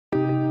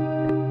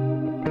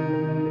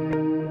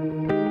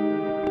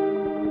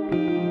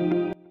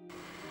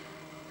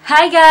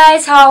Hi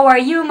guys, how are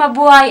you?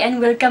 Mabuhay and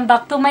welcome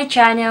back to my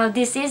channel.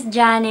 This is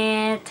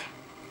Janet.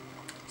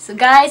 So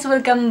guys,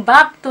 welcome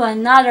back to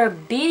another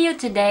video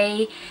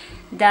today.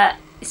 The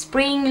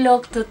spring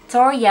look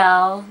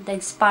tutorial that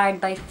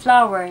inspired by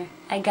flower.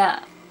 I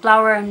got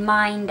flower in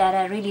mind that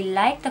I really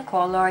like the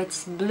color.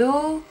 It's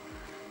blue.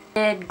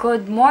 And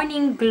good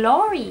morning,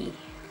 Glowry.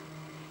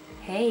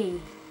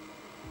 Hey,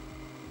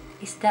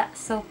 is that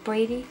so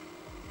pretty?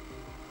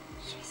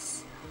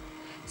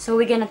 So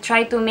we're gonna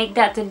try to make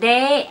that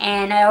today,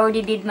 and I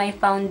already did my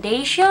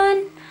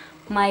foundation,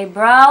 my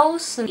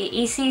brows, so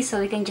easy,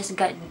 so we can just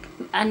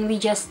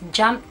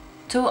jump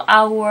to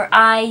our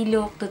eye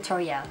look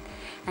tutorial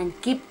and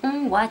keep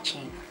on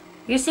watching.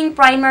 Using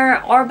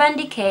primer Urban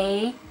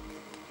Decay.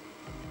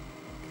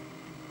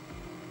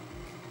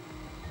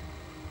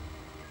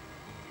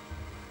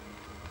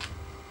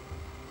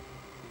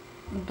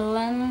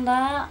 Blend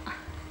that.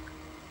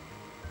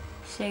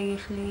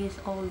 Seriously, it's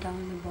all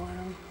down the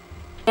bottom.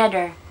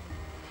 Together.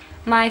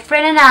 My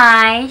friend and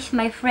I,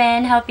 my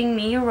friend helping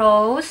me,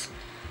 Rose,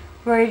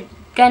 we're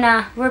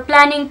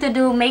planning to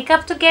do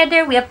makeup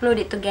together. We upload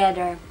it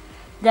together.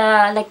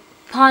 The like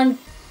fun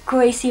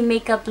crazy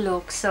makeup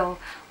look. So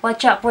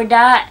watch out for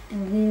that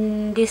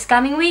this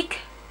coming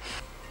week.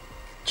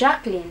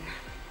 Jacqueline.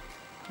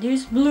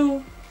 There's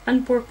blue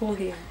and purple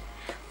here.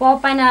 Well,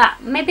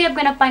 maybe I'm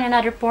gonna find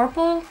another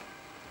purple.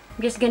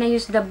 I'm just gonna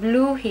use the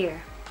blue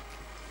here.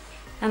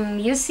 I'm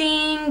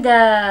using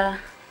the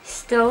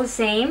still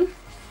same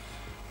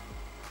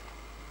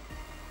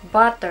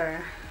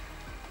butter,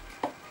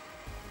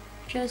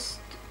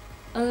 just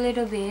a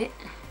little bit.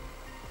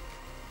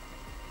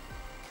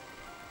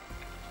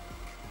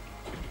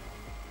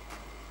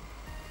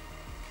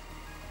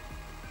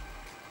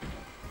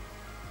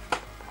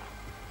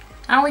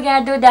 And we're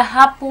gonna do the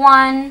half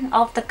one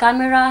of the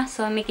camera,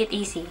 so make it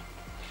easy.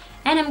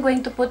 And I'm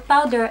going to put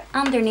powder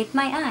underneath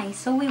my eyes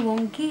so we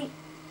won't get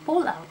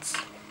pull-outs.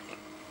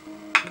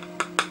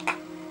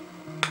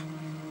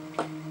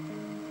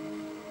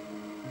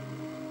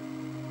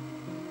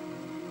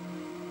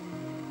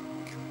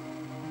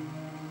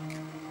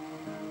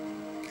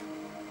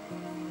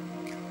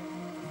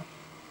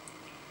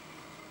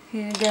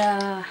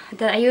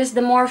 I used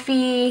the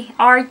Morphe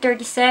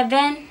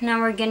R37. Now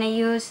we're gonna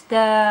use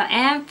the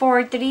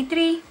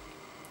M433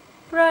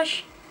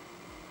 brush.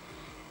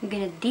 I'm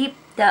gonna dip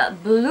the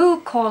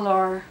blue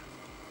color.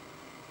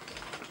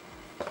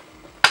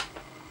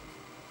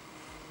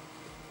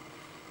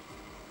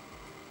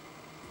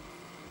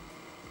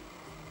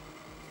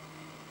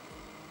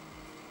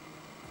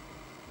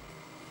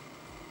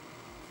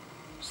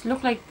 Just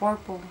look like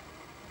purple.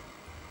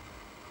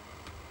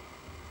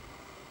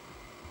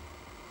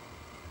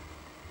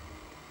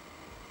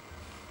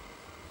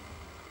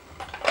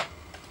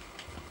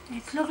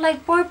 It looks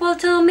like purple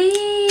to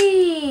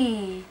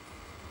me.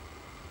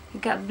 You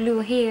got blue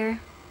here.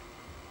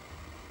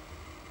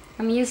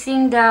 I'm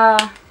using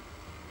the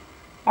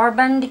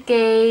Urban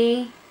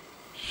Decay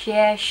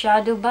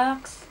shadow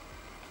box.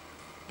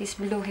 This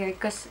blue here,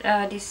 cause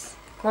this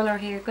color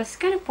here, cause it's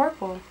kind of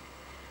purple.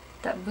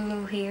 That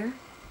blue here,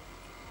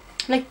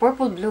 like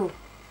purple blue.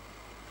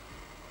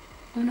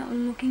 I'm not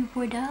looking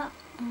for that.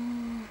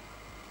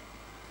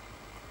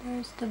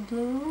 There's the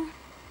blue.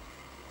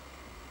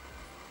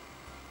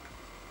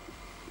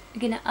 I'm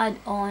gonna add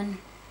on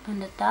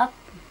the top.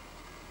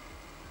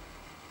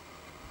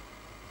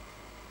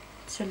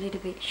 It's a little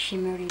bit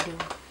shimmery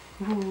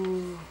though.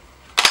 Ooh.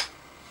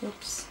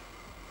 Oops.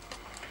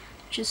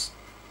 Just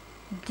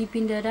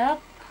dipping that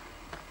up.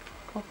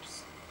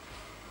 Oops.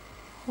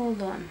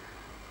 Hold on.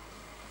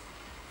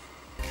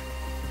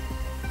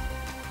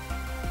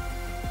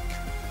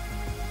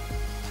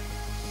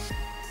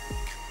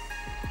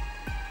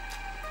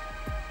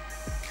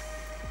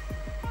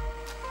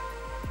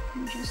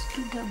 Just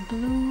do the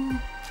blue.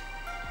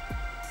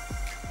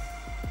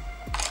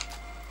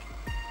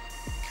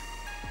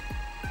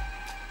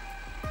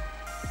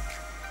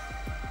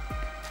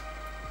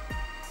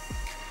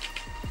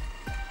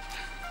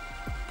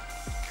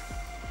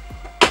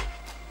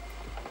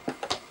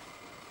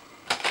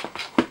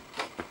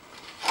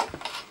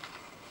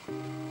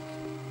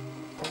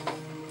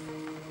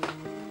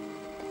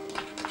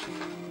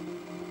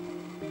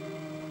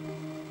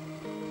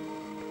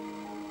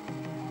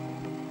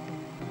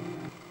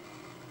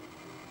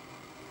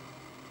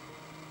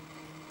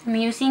 I'm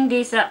using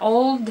this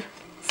old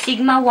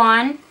Sigma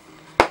 1.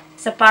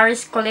 It's a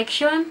Paris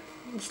collection.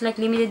 It's like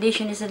limited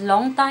edition. It's a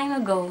long time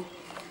ago.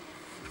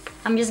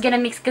 I'm just gonna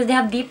mix, because they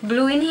have deep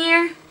blue in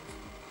here.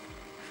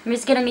 I'm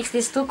just gonna mix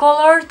these two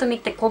colors to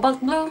make the cobalt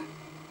blue.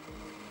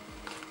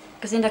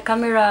 Because in the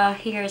camera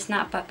here it's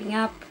not popping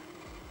up.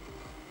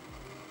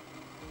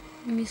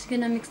 I'm just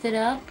gonna mix it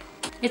up.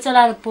 It's a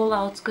lot of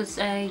pull-outs because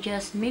I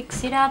just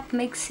mix it up to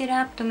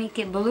make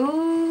it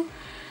blue.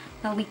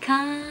 But we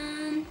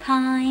can't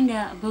find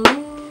that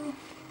blue.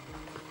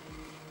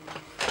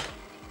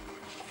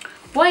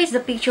 Why is the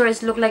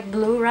pictures look like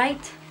blue,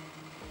 right?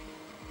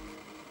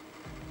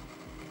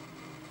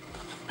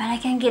 But I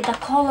can't get the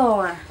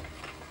color.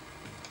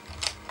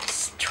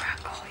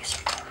 Struggle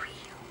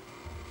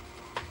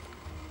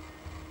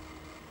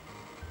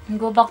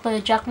Go back to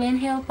the Jaclyn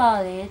Hill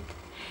palette.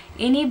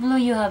 Any blue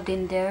you have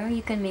in there,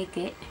 you can make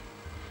it.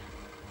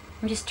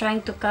 I'm just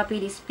trying to copy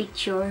this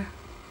picture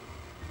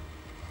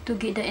to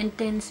get the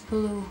intense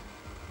blue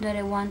that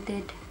I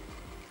wanted.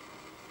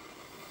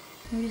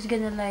 I'm just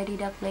gonna light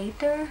it up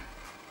later.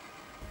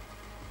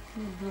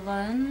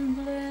 Blend,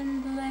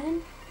 blend,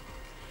 blend.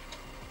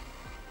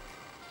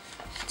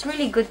 It's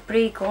really good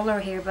pretty color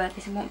here, but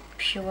it won't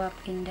show up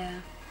in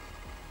the...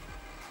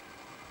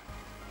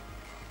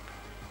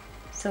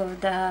 So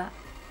the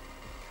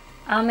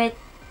Amit,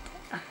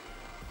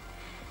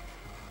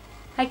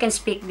 I can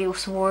speak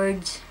those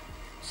words.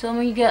 So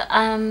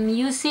I'm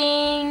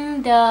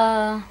using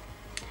the,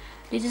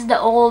 this is the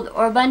old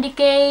Urban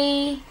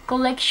Decay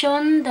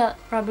collection, the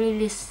probably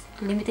this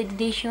limited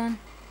edition,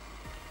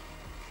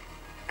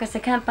 because I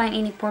can't find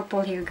any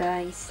purple here,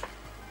 guys.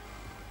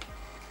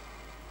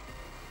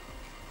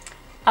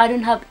 I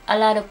don't have a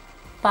lot of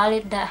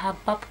palette that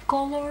have pop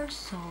colors,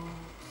 so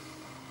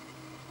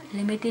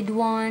limited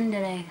one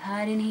that I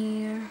had in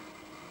here.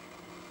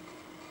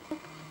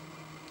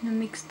 Now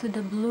mix to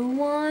the blue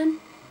one.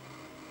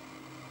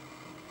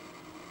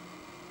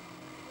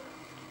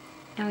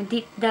 Now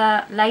dip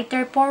the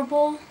lighter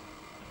purple.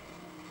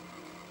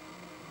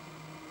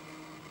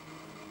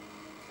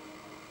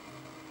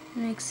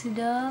 Mix it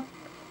up.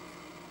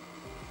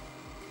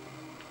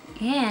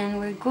 And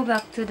we'll go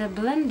back to the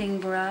blending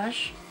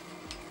brush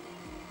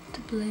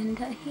to blend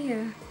that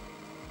here.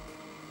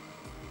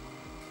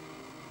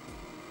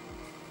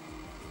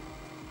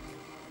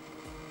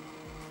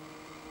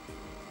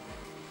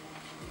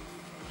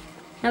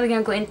 Now we're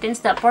gonna go intense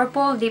that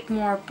purple, dip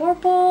more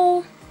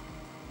purple.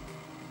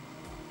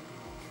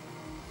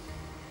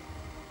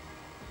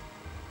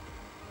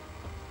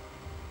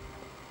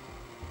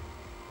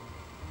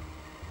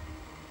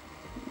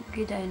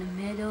 Get that in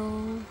the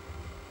middle.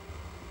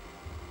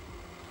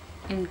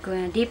 I'm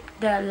gonna dip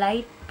the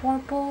light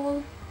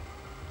purple.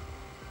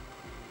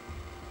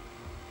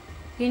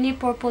 Any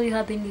purple you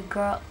have in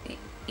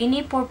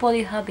any purple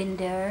you have in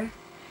there,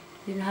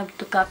 you don't have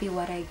to copy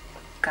what I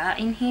got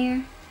in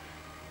here,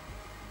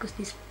 because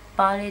this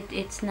palette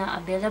it's not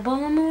available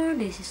no more.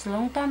 This is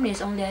long time.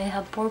 This only I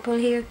have purple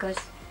here because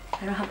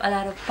I don't have a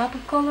lot of pop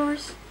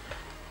colors.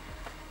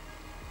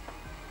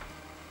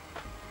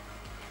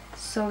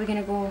 So we're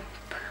gonna go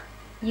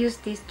use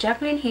this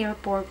Jaclyn Hill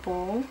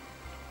purple.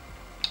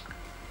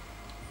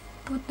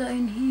 Put that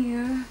in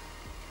here.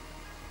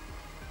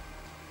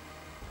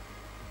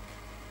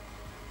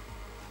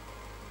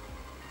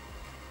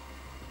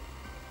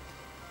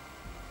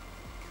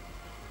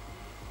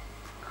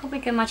 Hope we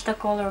can match the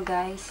color,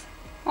 guys.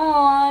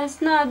 Oh,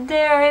 it's not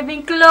there. I've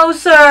been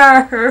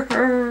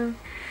closer.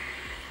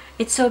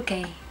 It's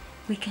okay.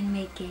 We can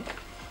make it.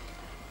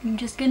 I'm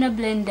just gonna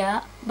blend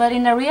that. But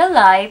in a real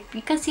life,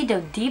 you can see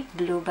the deep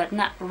blue, but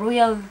not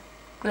real,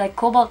 like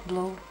cobalt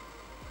blue.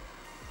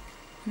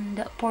 And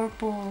that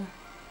purple.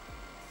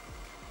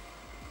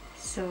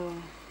 So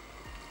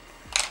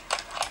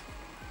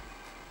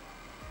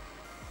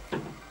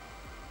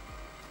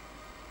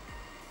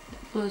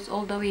blues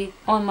all the way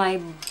on my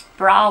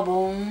brow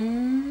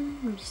bone.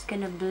 I'm just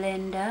gonna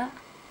blend that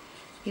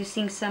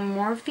using some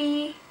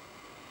Morphe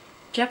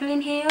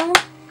Jaclyn Hill,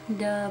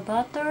 the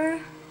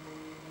butter,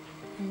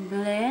 and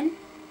blend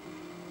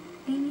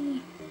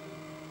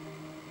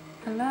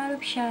a lot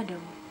of shadow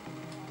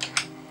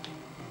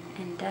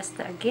and dust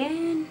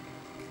again.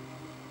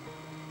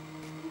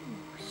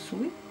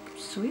 Sweep,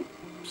 sweep,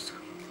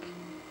 sweep.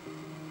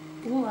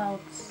 Pull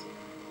out.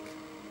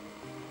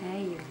 There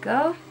you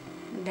go.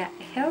 That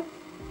help.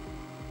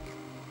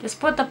 Just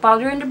put the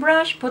powder in the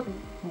brush. Put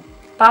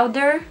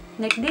powder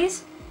like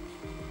this,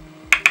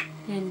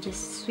 and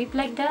just sweep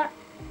like that.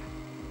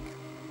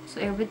 So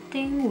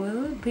everything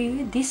will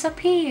be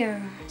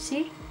disappear.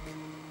 See?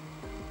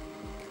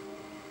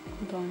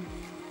 Hold on.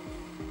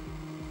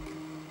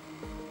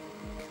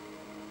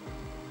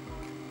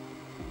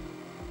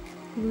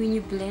 When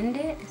you blend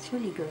it, it's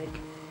really good.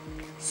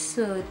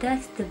 So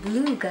that's the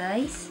blue,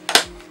 guys.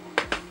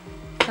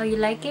 How you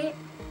like it?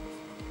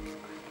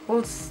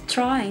 Was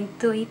trying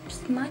to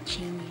it's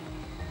matching.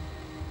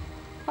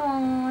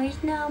 Oh,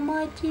 it's not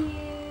matching.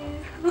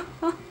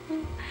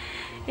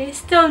 It's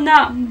still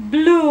not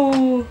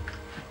blue.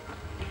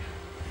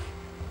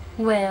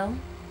 Well,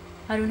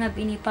 I don't have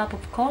any pop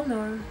of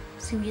color,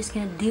 so we're just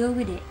gonna deal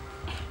with it.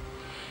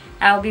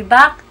 I'll be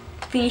back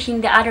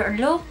finishing the other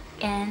look,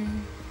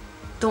 and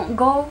don't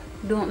go,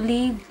 don't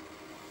leave.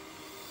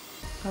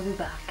 I'll be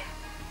back.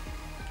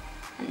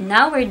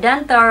 Now we're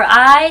done to our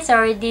eyes. I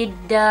already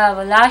did the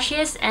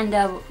lashes and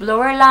the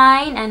lower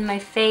line and my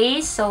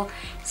face. So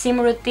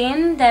same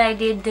routine that I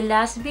did the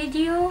last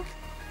video.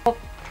 Hope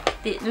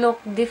it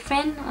looked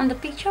different on the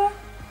picture.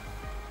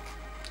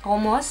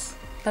 Almost.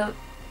 But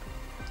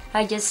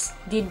I just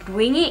did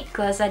wing it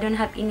because I don't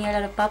have any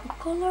other pop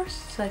colors.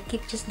 So I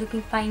keep just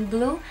looking fine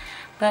blue.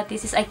 But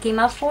this is I came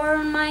up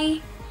for my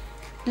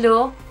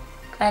look.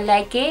 I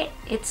like it.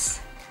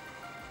 It's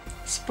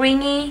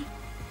springy,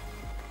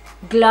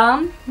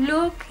 glam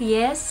look,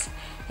 yes.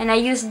 And I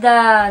used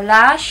the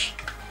lash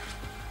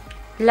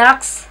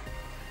Lux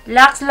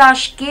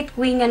Lash Kit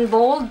Wing and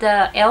Bold,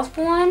 the elf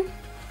one.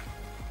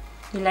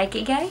 You like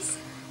it, guys?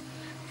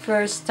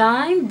 First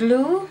time.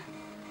 Blue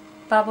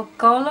pop of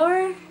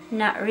color.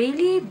 Not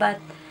really, but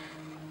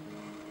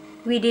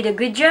we did a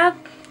good job.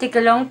 Took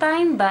a long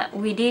time, but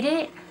we did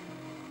it.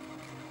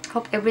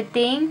 Hope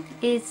everything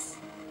is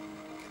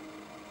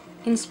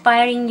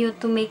inspiring you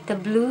to make the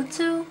blue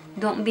too.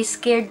 Don't be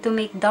scared to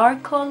make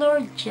dark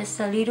color, just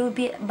a little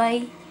bit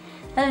by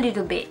a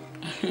little bit.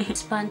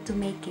 It's fun to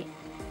make it.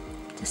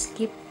 Just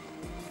keep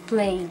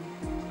playing.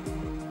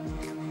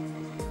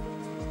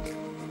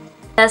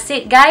 That's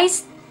it,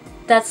 guys.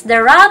 That's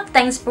the wrap.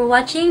 Thanks for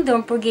watching.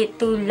 Don't forget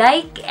to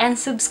like and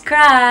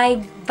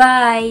subscribe.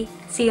 Bye.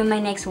 See you in my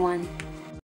next one.